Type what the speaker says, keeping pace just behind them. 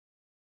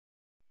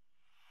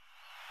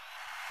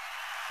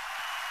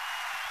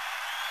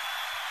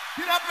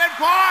Get up and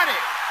party.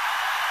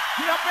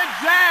 Get up and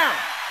jam.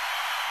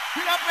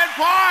 Get up and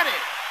party.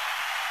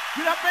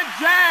 Get up and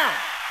jam.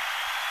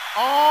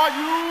 Are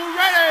you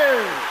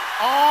ready?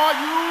 Are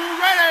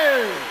you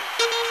ready?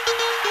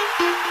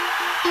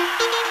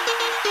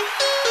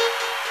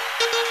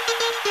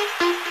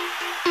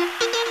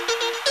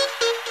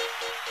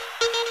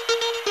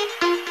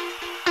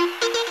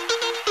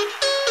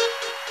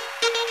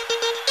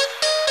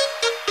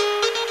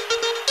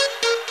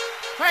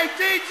 Hey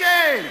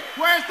DJ,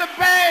 where's the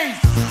bass?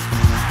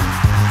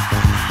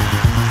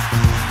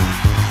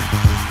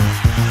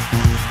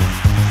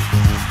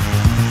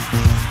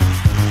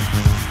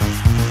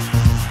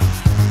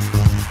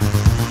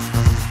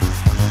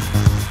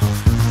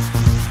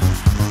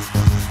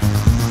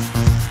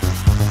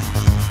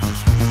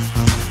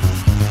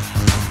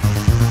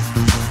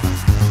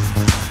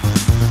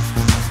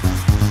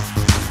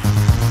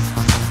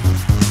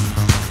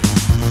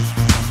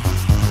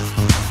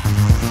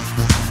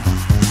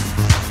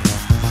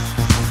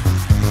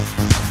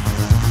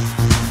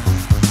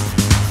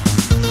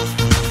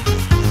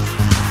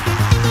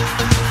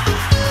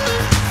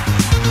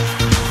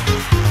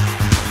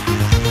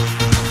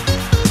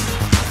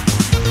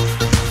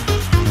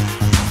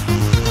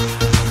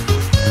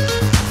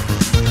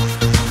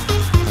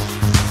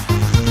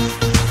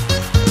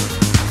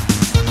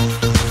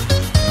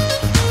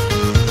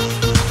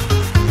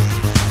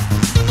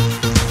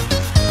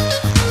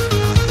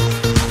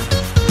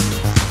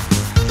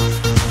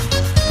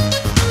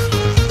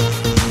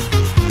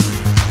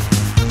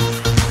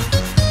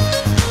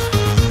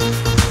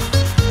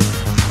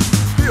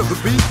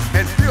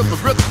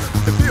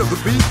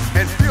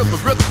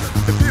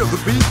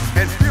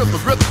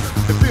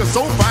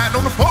 So fine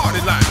on the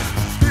party line.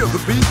 Feel the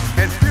beat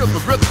and feel the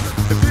rhythm.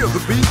 And feel the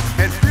beat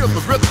and feel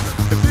the rhythm.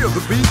 And feel the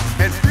beat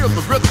and feel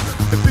the rhythm.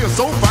 And feel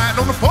so fine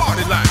on the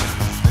party line.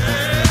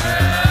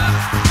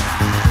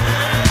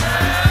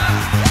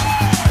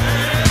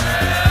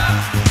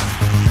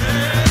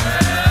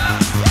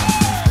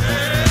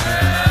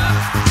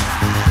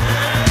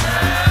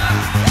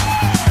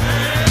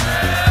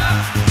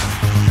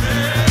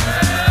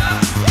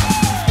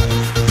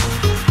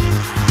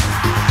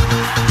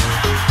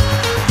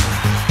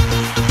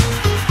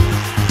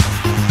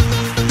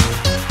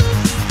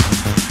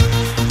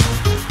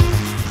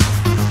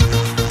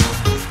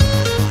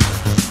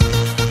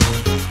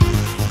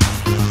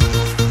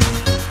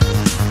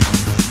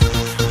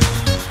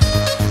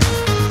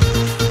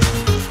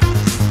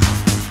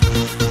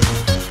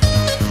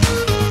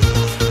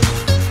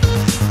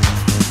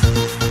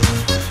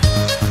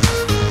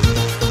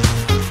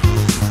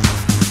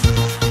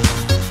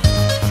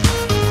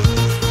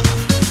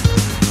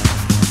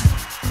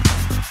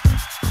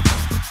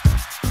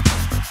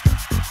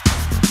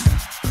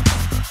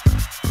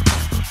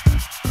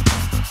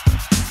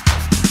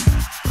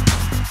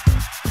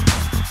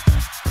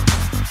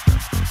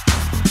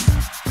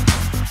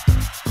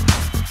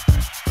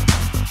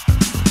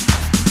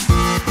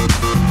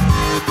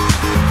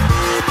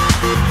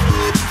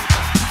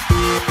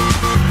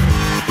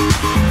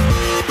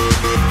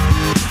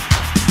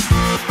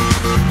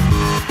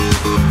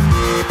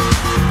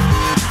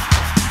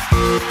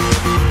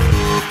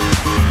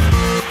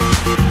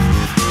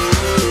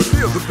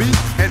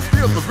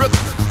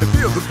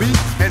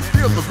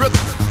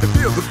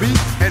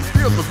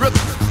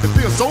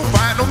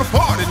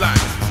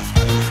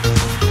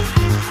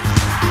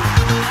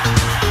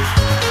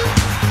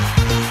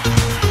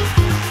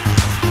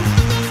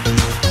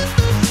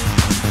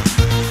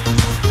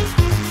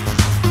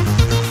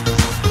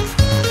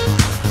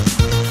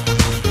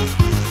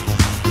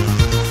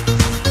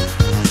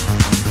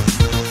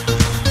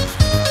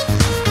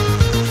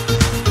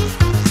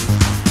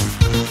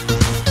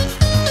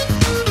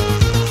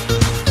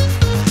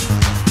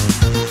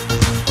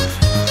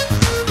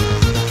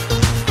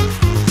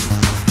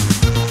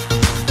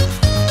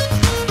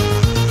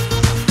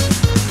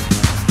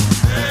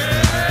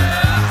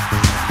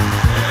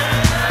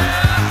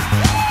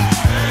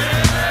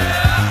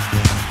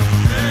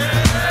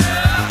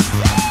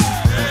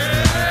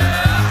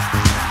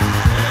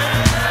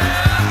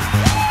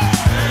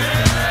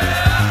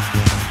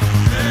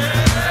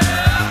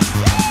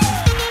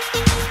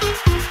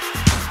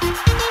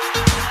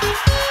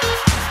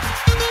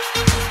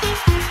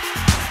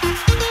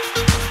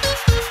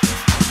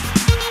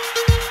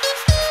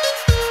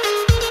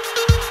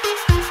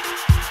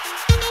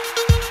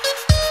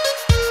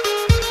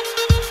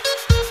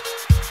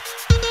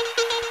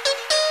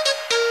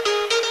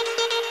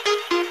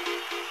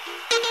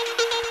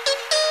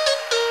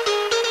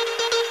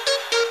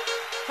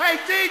 Hey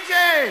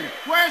DJ,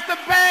 where's the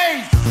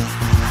bass?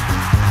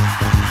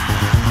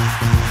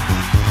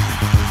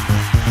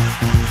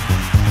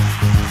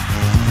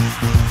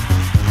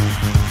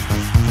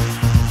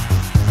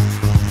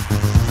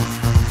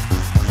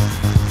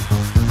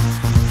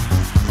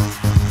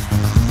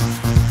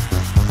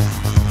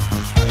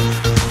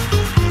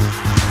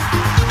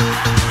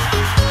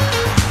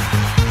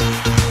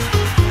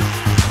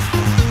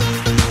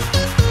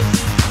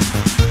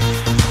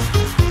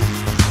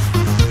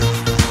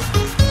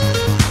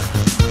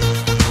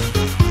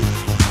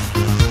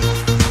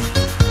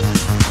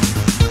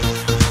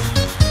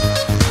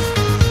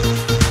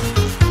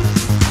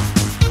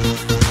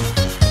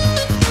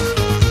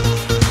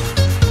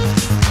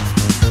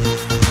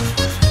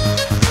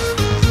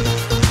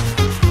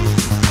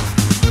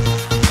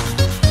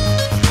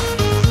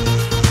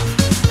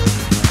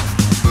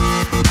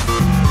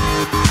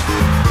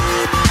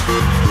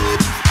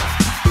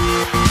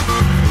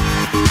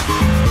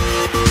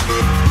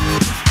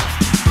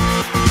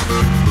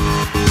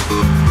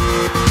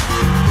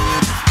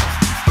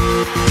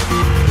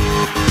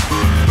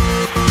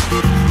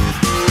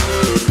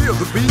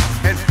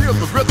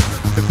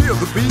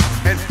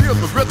 and feel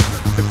the rhythm,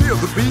 and feel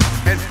the beat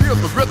and feel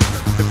the rhythm,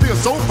 and feel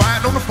so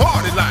fine on the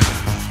party line.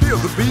 Feel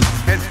the beat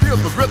and feel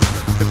the rhythm,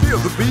 and feel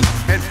the beat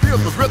and feel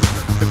the rhythm,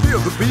 and feel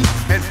the beat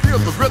and feel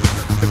the rhythm,